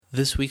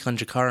This week on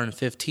Chikara in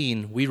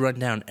 15, we run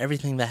down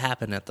everything that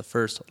happened at the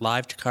first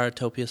live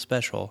Chikaratopia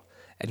special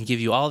and give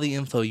you all the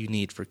info you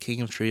need for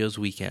King of Trios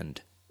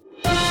weekend.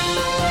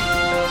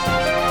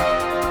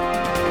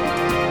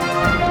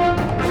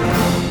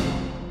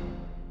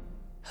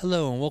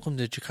 Hello and welcome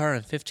to Chikara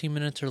in 15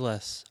 minutes or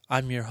less.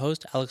 I'm your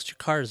host, Alex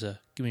Chikarza.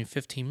 Give me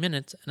 15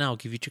 minutes and I'll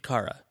give you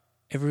Chikara.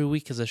 Every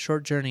week is a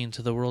short journey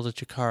into the world of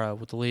Chikara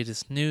with the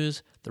latest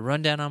news, the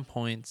rundown on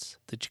points,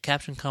 the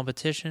Chikaption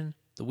competition,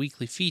 the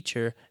weekly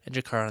feature, and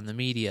Chikara in the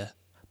media.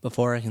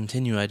 Before I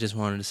continue, I just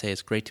wanted to say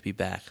it's great to be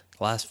back.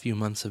 The last few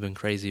months have been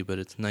crazy, but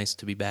it's nice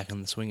to be back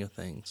in the swing of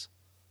things.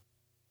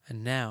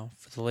 And now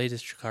for the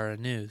latest Chikara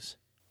news.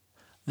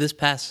 This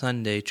past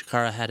Sunday,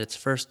 Chikara had its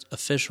first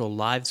official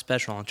live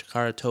special on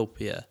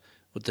Chikaratopia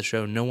with the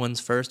show No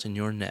One's First and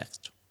You're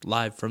Next,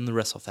 live from the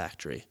Wrestle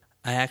Factory.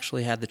 I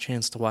actually had the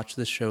chance to watch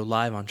this show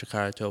live on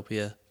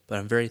Chikaratopia, but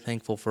I'm very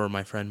thankful for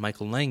my friend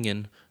Michael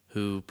Langen,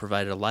 who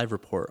provided a live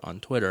report on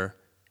Twitter,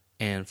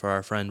 and for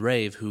our friend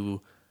Rave,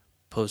 who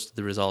posted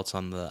the results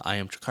on the I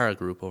Am Chikara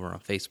group over on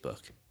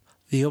Facebook.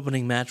 The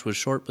opening match was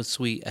short but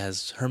sweet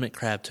as Hermit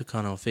Crab took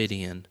on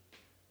Ophidian.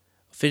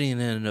 Ophidian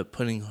ended up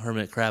putting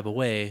Hermit Crab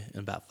away in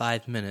about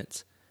 5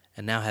 minutes,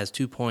 and now has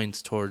 2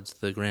 points towards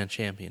the Grand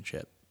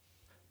Championship.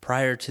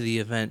 Prior to the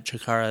event,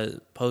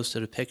 Chikara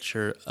posted a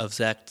picture of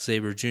Zack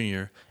Sabre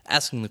Jr.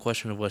 asking the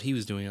question of what he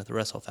was doing at the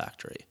Wrestle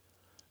Factory.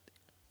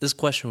 This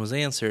question was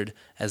answered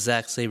as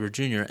Zack Sabre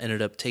Jr.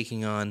 ended up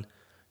taking on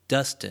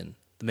Dustin,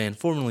 the man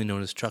formerly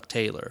known as Chuck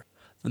Taylor.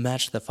 The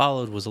match that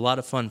followed was a lot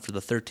of fun for the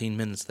 13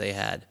 minutes they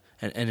had,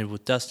 and ended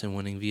with Dustin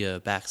winning via a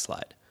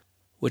backslide,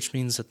 which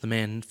means that the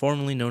man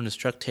formerly known as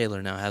Chuck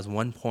Taylor now has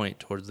 1 point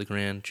towards the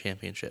Grand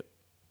Championship.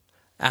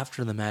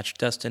 After the match,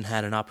 Dustin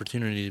had an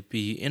opportunity to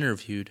be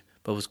interviewed,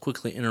 but was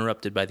quickly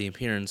interrupted by the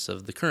appearance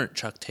of the current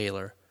Chuck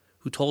Taylor,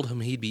 who told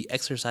him he'd be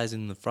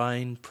exercising the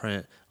fine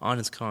print on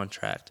his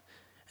contract,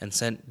 and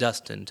sent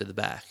Dustin to the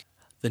back.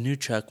 The new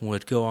Chuck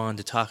would go on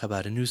to talk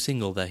about a new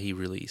single that he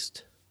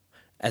released.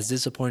 As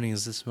disappointing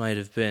as this might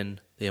have been,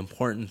 the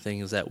important thing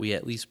is that we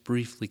at least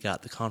briefly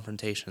got the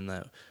confrontation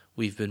that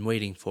we've been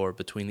waiting for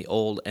between the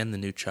old and the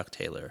new Chuck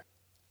Taylor.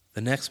 The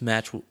next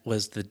match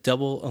was the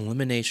double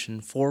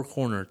elimination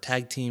 4-corner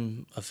tag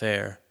team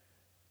affair,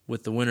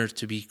 with the winners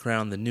to be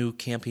crowned the new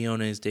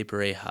Campeones de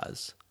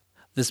Parejas.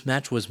 This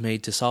match was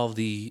made to solve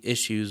the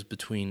issues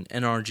between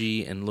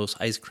NRG and Los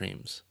Ice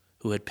Creams,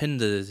 who had pinned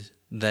the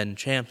then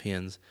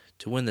champions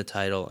to win the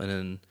title in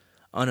an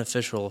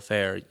unofficial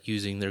affair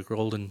using their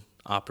golden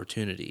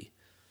opportunity.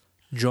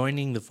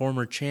 Joining the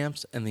former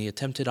champs and the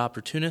attempted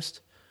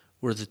opportunist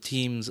were the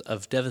teams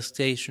of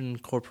Devastation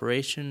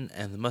Corporation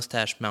and the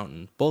Mustache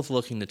Mountain, both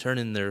looking to turn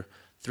in their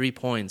 3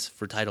 points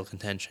for title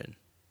contention.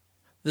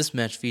 This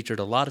match featured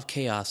a lot of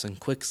chaos and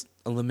quick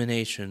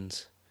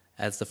eliminations,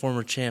 as the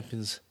former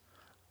champions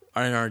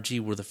NRG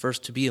were the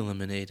first to be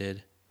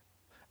eliminated,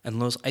 and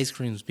Los Ice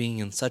Creams being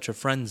in such a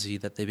frenzy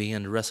that they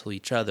began to wrestle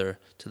each other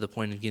to the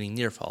point of getting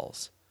near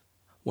falls.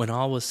 When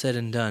all was said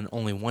and done,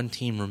 only one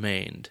team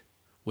remained,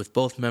 with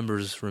both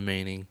members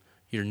remaining,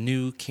 your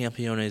new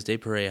Campeones de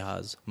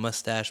Parejas,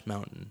 Mustache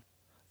Mountain.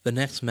 The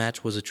next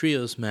match was a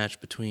trios match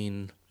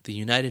between the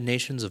United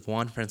Nations of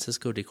Juan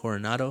Francisco de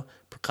Coronado,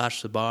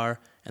 Prakash Sabar,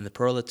 and the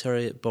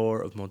Proletariat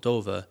Boar of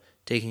Moldova,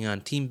 taking on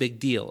Team Big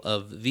Deal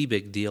of The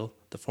Big Deal,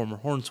 the former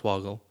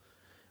Hornswoggle,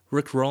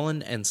 Rick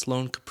Rowland, and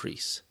Sloan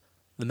Caprice.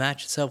 The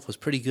match itself was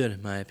pretty good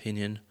in my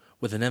opinion,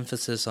 with an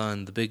emphasis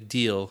on the Big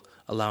Deal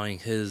allowing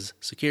his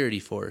security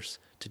force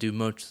to do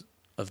most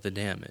of the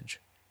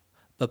damage.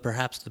 But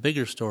perhaps the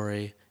bigger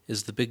story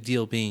is the Big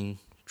Deal being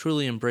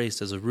truly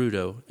embraced as a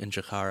Rudo in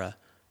Chikara,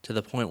 to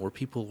the point where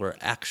people were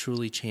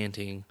actually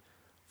chanting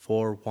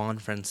for Juan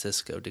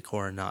Francisco de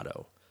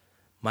Coronado.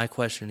 My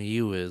question to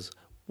you is,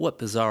 what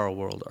bizarre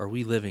world are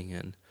we living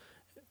in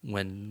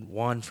when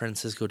Juan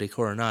Francisco de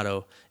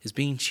Coronado is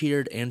being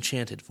cheered and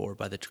chanted for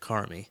by the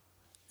Chikarmi?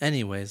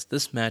 Anyways,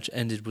 this match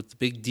ended with the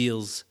Big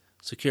Deal's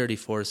security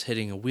force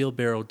hitting a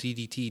wheelbarrow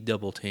DDT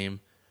double team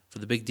for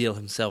the Big Deal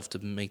himself to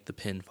make the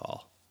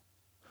pinfall.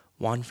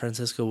 Juan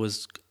Francisco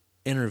was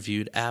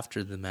interviewed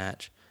after the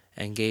match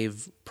and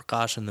gave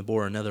Prakash and the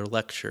Boar another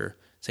lecture,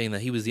 saying that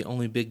he was the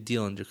only big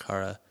deal in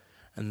Chikara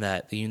and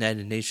that the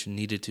United Nations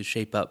needed to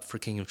shape up for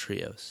King of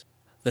Trios.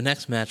 The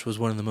next match was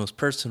one of the most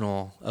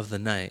personal of the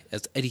night,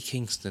 as Eddie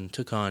Kingston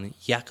took on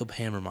Jakob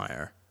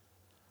Hammermeyer.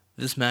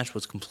 This match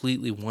was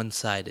completely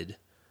one-sided,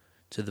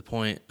 to the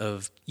point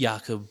of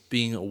Jakob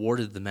being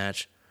awarded the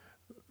match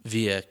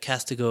via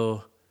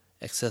castigo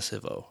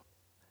excessivo.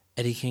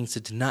 Eddie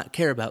Kingston did not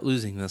care about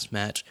losing this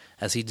match,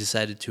 as he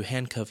decided to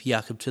handcuff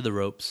Jakob to the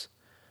ropes,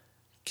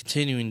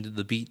 continuing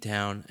the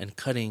beatdown and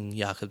cutting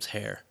Jakob's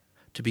hair.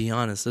 To be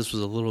honest, this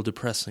was a little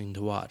depressing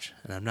to watch,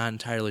 and I'm not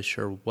entirely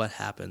sure what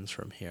happens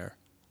from here.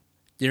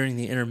 During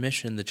the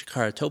intermission, the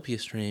Chikaratopia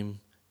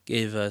stream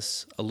gave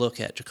us a look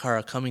at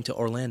Chikara coming to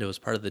Orlando as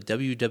part of the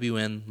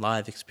WWN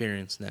Live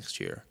experience next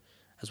year,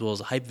 as well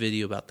as a hype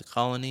video about the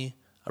colony,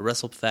 a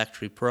Wrestle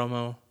Factory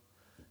promo,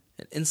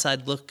 an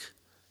inside look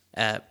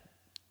at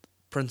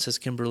Princess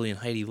Kimberly and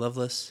Heidi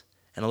Lovelace,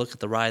 and a look at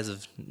the rise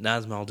of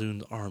Naz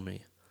Muldoon's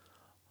army,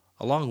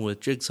 along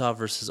with Jigsaw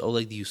versus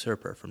Oleg the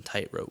Usurper from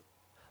Tightrope.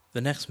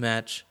 The next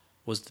match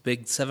was the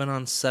big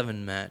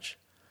 7-on-7 match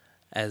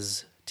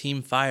as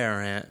Team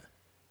Fire Ant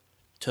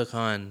took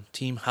on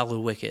Team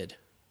Hallowicked.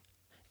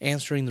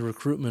 Answering the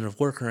recruitment of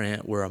Worker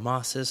Ant were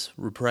Amasis,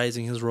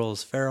 reprising his role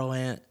as Pharaoh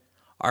Ant,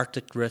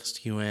 Arctic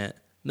Rescue Ant,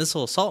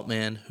 Missile Assault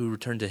Man, who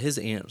returned to his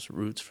ant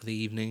roots for the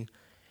evening,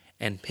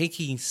 and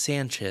Pinky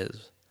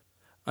Sanchez,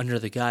 under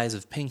the guise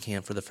of Pink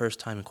Ant for the first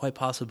time in quite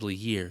possibly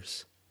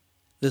years.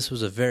 This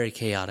was a very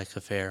chaotic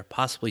affair,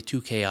 possibly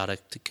too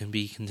chaotic to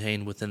be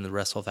contained within the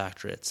Wrestle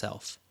Factory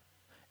itself.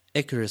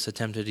 Icarus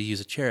attempted to use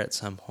a chair at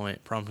some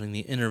point, prompting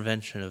the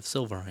intervention of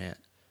Silver Ant.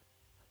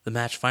 The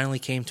match finally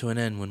came to an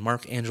end when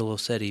Mark Angelo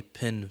Setti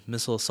pinned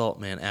Missile Assault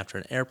Man after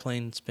an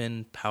airplane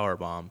spin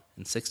powerbomb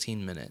in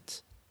 16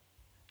 minutes.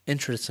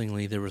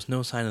 Interestingly, there was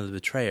no sign of the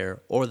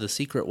betrayer or the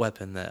secret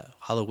weapon that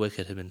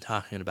Hallowicked had been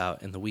talking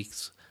about in the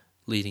weeks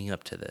leading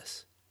up to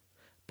this.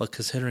 But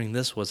considering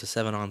this was a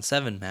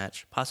 7-on-7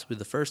 match, possibly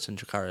the first in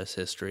Chikara's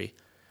history,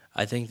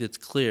 I think it's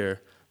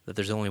clear that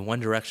there's only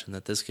one direction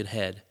that this could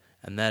head,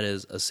 and that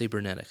is a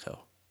Cybernetico.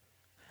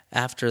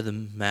 After the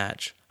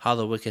match,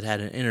 Hallowicked had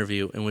an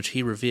interview in which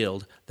he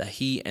revealed that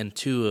he and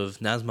two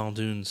of Naz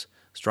Muldoon's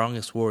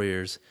strongest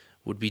warriors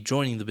would be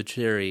joining the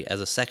Battery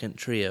as a second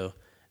trio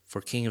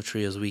for King of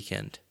Trios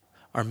weekend.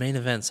 Our main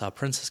event saw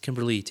Princess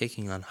Kimberly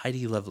taking on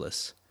Heidi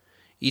Lovelace,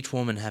 each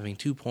woman having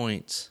 2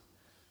 points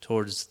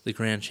towards the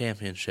Grand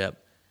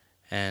Championship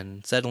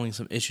and settling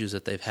some issues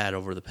that they've had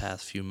over the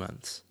past few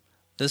months.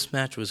 This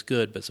match was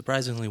good, but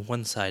surprisingly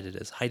one-sided,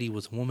 as Heidi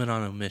was a woman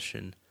on a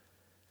mission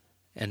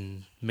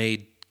and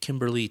made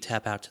Kimberly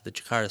tap out to the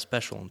Chikara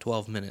Special in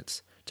 12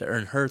 minutes to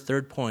earn her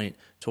 3rd point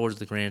towards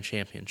the Grand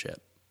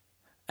Championship.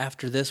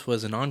 After this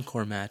was an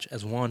encore match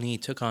as Juan E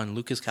took on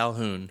Lucas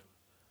Calhoun.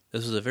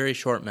 This was a very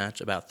short match,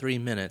 about 3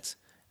 minutes,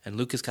 and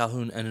Lucas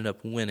Calhoun ended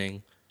up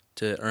winning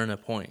to earn a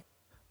point.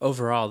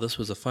 Overall, this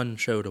was a fun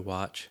show to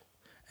watch,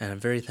 and I'm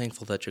very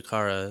thankful that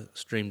Chikara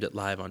streamed it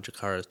live on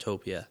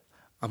Chikaratopia.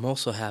 I'm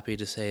also happy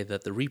to say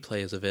that the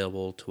replay is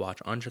available to watch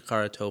on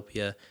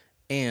Chikaratopia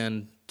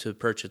and to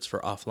purchase for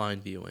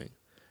offline viewing.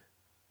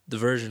 The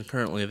version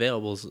currently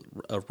available is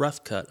a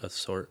rough cut of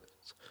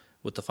sorts,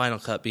 with the final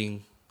cut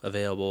being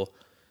available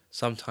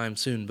sometime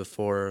soon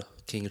before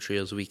King of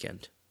Trios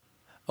weekend.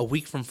 A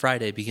week from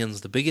Friday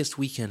begins the biggest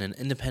weekend in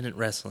independent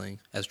wrestling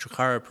as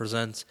Chikara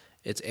presents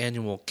its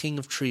annual King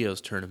of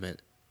Trios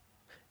tournament.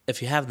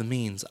 If you have the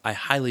means, I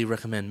highly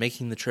recommend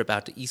making the trip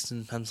out to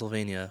Easton,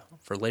 Pennsylvania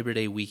for Labor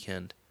Day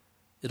weekend.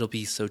 It'll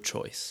be so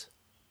choice.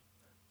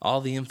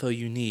 All the info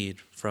you need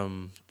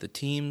from the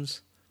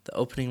teams, the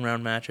opening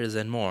round matches,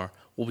 and more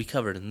will be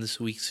covered in this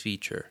week's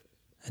feature.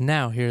 And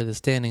now here are the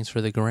standings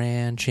for the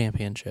Grand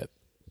Championship.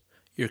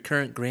 Your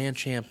current Grand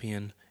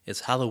Champion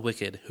is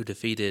Hallowicked, who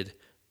defeated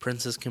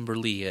Princess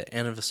Kimberly at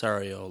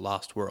Anniversario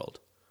Lost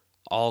World.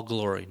 All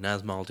glory,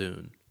 Naz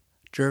Muldoon.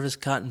 Jervis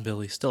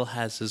Cottonbilly still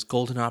has his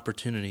golden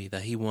opportunity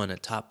that he won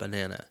at Top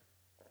Banana.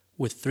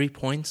 With 3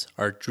 points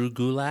are Drew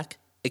Gulak,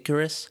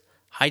 Icarus,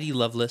 Heidi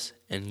Lovelace,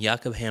 and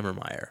Jakob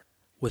Hammermeyer.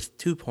 With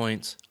 2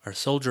 points are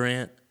Soldier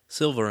Ant,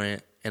 Silver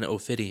Ant, and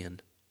Ophidian.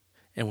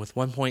 And with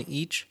 1 point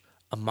each,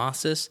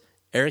 Amasis,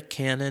 Eric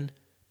Cannon,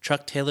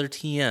 Chuck Taylor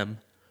TM,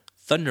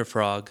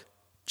 Thunderfrog,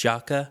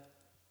 Jaka,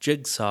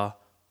 Jigsaw,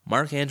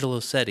 Mark Angelo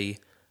Setti,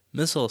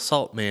 Missile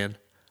Assault Man,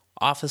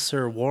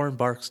 Officer Warren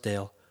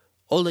Barksdale,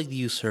 Oleg the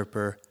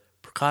Usurper,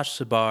 Prakash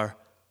Sabar,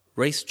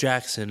 Race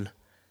Jackson,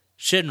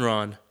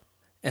 Shinron,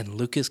 and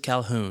Lucas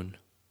Calhoun.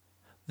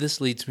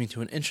 This leads me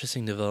to an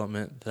interesting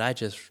development that I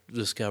just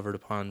discovered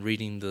upon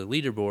reading the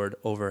leaderboard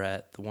over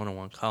at the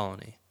 101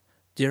 Colony.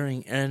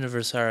 During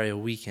Anniversario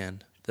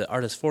weekend, the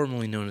artist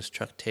formerly known as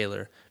Chuck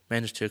Taylor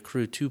managed to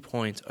accrue 2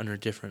 points under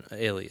different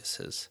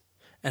aliases.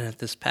 And at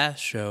this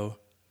past show,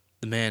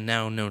 the man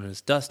now known as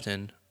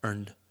Dustin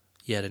earned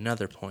yet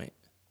another point.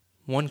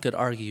 One could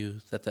argue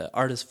that the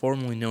artist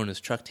formerly known as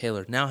Chuck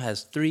Taylor now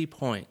has 3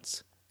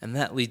 points, and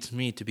that leads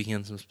me to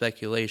begin some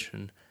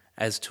speculation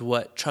as to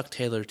what Chuck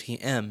Taylor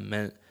TM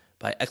meant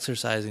by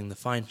exercising the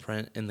fine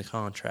print in the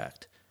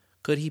contract.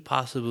 Could he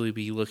possibly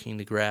be looking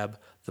to grab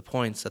the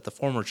points that the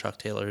former Chuck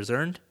Taylor has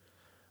earned?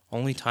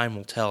 Only time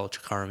will tell,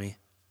 Chikarmi.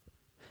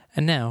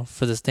 And now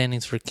for the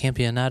standings for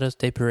Campeonatos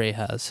de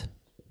Parejas.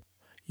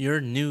 Your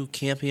new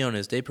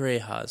Campeones de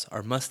Parejas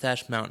are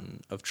Mustache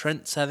Mountain of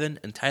Trent Seven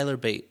and Tyler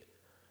Bate,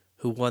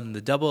 who won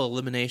the double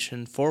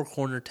elimination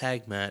 4-corner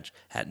tag match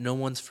at No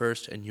One's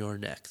First and You're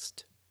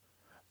Next.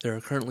 There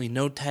are currently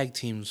no tag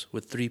teams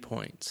with 3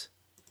 points.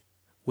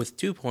 With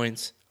 2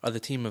 points are the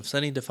team of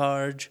Sonny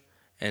Defarge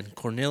and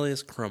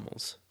Cornelius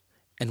Crummels.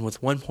 And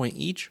with 1 point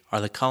each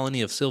are the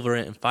colony of Silver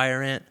Ant and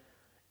Fire Ant,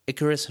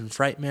 Icarus and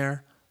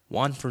Frightmare,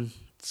 Juan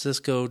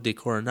Francisco de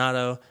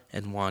Coronado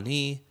and Juan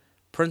E,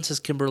 Princess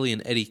Kimberly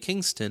and Eddie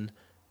Kingston,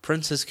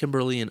 Princess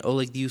Kimberly and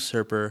Oleg the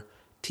Usurper,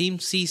 Team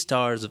Sea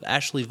Stars of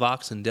Ashley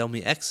Vox and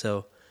Delmi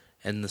Exo,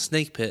 and the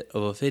Snake Pit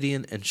of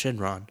Ophidian and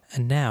Shinron.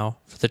 And now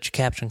for the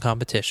caption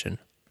competition.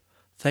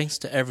 Thanks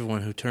to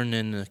everyone who turned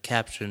in a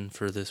caption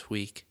for this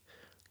week.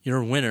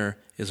 Your winner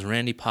is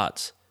Randy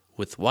Potts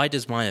with Why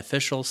Does My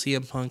Official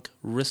CM Punk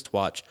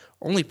Wristwatch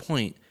Only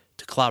Point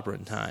to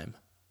Clobbering Time?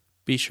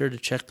 Be sure to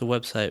check the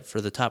website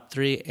for the top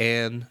 3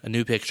 and a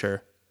new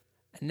picture.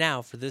 And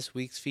now for this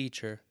week's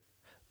feature.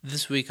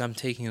 This week I'm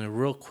taking a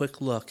real quick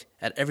look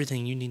at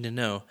everything you need to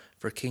know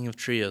for King of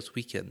Trios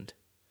weekend.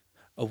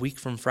 A week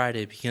from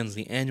Friday begins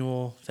the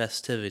annual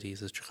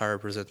festivities as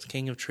Chikara presents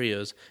King of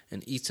Trios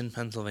in Easton,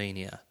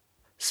 Pennsylvania.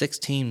 6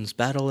 teams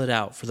battle it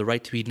out for the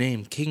right to be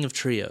named King of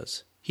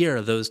Trios. Here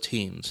are those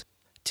teams.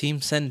 Team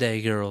Sendai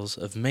Girls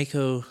of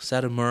Meiko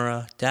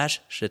Satomura,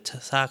 Dash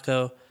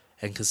Shitasako,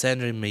 and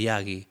Cassandra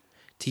Miyagi.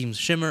 Team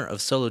Shimmer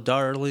of Solo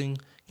Darling,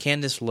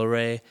 Candice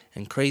LeRae,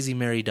 and Crazy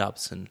Mary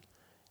Dobson.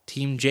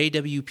 Team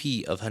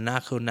JWP of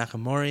Hanako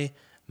Nakamori,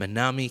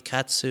 Manami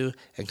Katsu,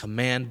 and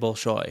Command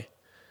Bolshoi.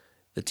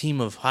 The team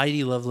of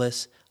Heidi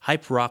Lovelace,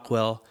 Hype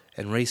Rockwell,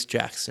 and Race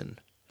Jackson.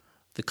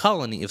 The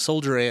colony of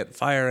Soldier Ant,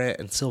 Fire Ant,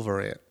 and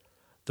Silver Ant.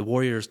 The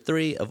Warriors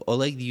 3 of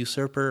Oleg the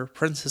Usurper,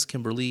 Princess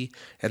Kimberly,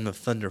 and the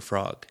Thunder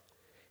Frog.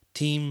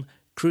 Team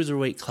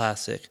Cruiserweight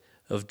Classic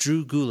of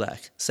Drew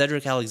Gulak,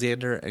 Cedric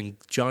Alexander, and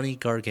Johnny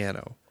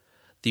Gargano.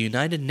 The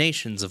United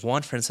Nations of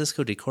Juan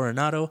Francisco de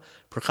Coronado,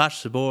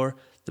 Prakash Sabor,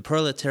 the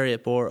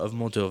Proletariat Boar of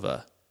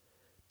Moldova.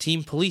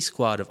 Team Police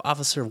Squad of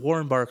Officer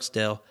Warren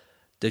Barksdale,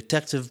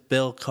 Detective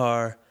Bill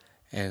Carr,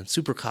 and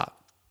Super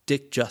Cop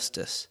Dick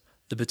Justice.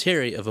 The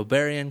Battery of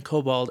Oberian,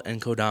 Cobalt,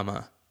 and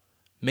Kodama.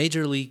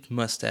 Major League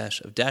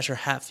Mustache of Dasher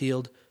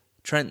Hatfield,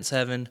 Trent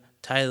Seven,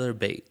 Tyler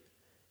Bate.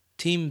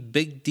 Team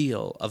Big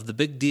Deal of The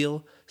Big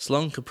Deal,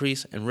 Sloan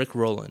Caprice, and Rick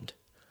Rowland.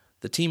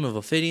 The team of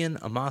Ophidian,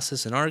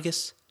 Amasis, and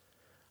Argus.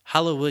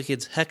 Hollow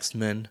Wicked's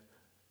Hexmen,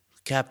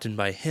 captained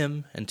by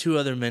him and 2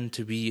 other men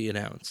to be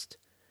announced.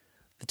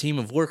 The team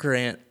of Worker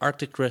Ant,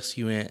 Arctic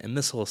Rescue Ant, and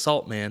Missile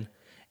Assault Man.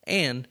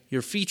 And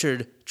your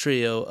featured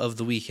trio of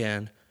the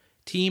weekend,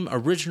 Team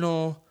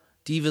Original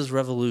Divas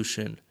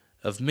Revolution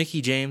of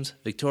Mickie James,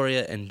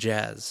 Victoria, and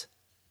Jazz.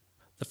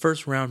 The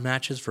first round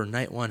matches for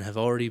Night 1 have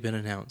already been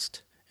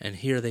announced, and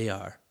here they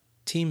are.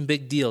 Team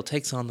Big Deal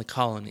takes on the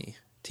Colony.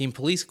 Team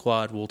Police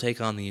Squad will take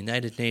on the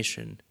United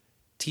Nation.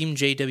 Team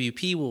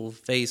JWP will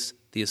face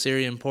the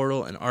Assyrian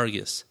Portal and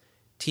Argus.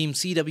 Team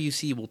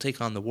CWC will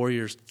take on the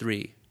Warriors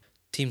 3.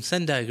 Team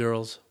Sendai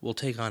Girls will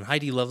take on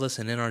Heidi Lovelace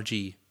and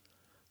NRG.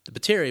 The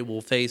Battery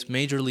will face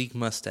Major League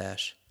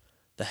Mustache.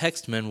 The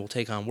Hexmen will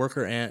take on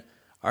Worker Ant,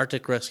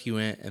 Arctic Rescue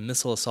Ant, and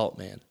Missile Assault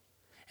Man.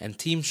 And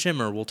Team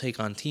Shimmer will take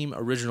on Team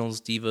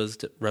Originals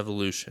Divas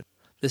Revolution.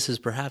 This is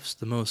perhaps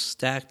the most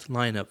stacked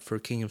lineup for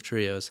King of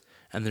Trios,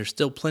 and there's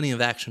still plenty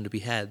of action to be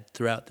had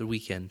throughout the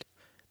weekend.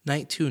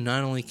 Night 2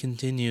 not only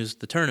continues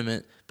the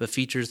tournament, but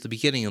features the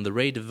beginning of the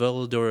Rey de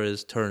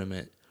Voladores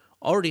tournament.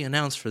 Already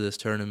announced for this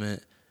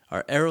tournament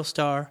are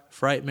Aerostar,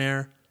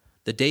 Frightmare,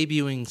 the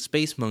debuting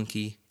Space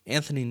Monkey,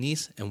 Anthony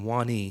Nese, and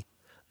Juan E.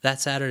 That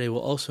Saturday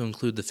will also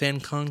include the Fan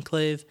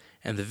Conclave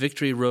and the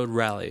Victory Road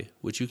Rally,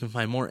 which you can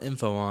find more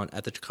info on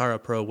at the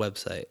Chikara Pro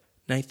website.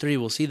 Night 3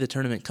 will see the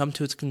tournament come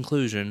to its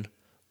conclusion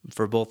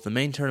for both the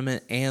main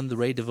tournament and the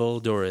Rey de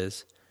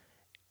Voladores,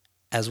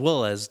 as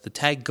well as the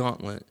Tag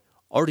Gauntlet.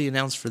 Already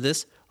announced for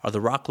this are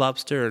the Rock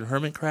Lobster and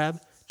Hermit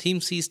Crab,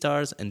 Team Sea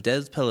Stars, and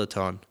Des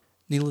Peloton.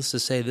 Needless to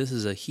say, this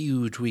is a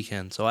huge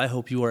weekend, so I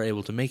hope you are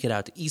able to make it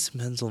out to Easton,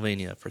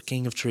 Pennsylvania for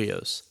King of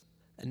Trios.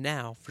 And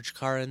now for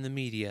Chikara and the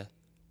Media.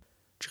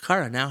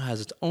 Chikara now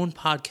has its own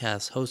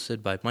podcast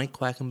hosted by Mike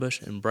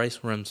Quackenbush and Bryce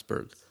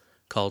Remsburg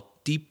called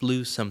Deep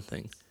Blue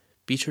Something.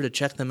 Be sure to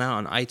check them out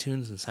on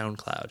iTunes and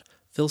SoundCloud.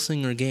 Phil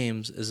Singer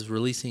Games is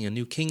releasing a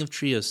new King of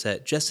Trios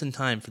set just in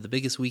time for the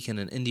biggest weekend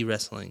in indie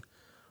wrestling.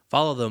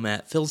 Follow them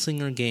at Phil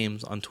Singer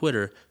Games on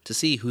Twitter to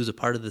see who's a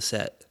part of the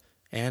set.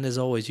 And as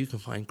always, you can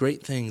find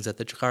great things at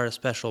the Chikara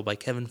Special by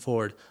Kevin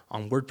Ford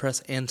on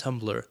WordPress and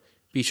Tumblr.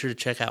 Be sure to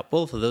check out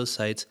both of those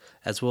sites,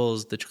 as well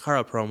as the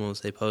Chikara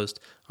promos they post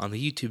on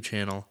the YouTube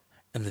channel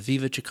and the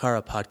Viva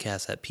Chikara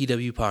podcast at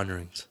PW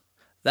Ponderings.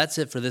 That's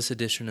it for this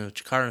edition of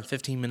Chikara in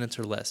 15 Minutes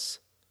or Less.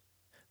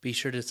 Be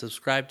sure to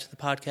subscribe to the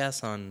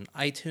podcast on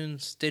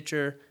iTunes,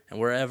 Stitcher, and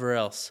wherever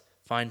else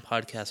fine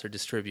podcasts are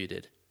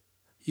distributed.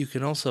 You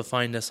can also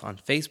find us on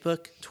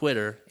Facebook,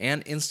 Twitter,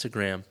 and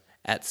Instagram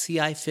at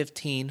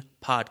CI15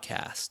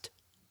 Podcast.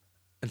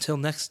 Until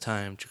next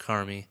time,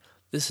 Chikarmi,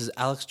 this is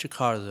Alex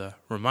Chikarza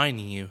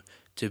reminding you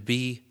to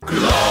be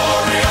glorious.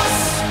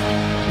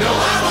 No,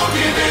 I won't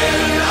give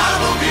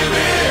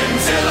in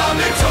till I'm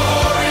victorious.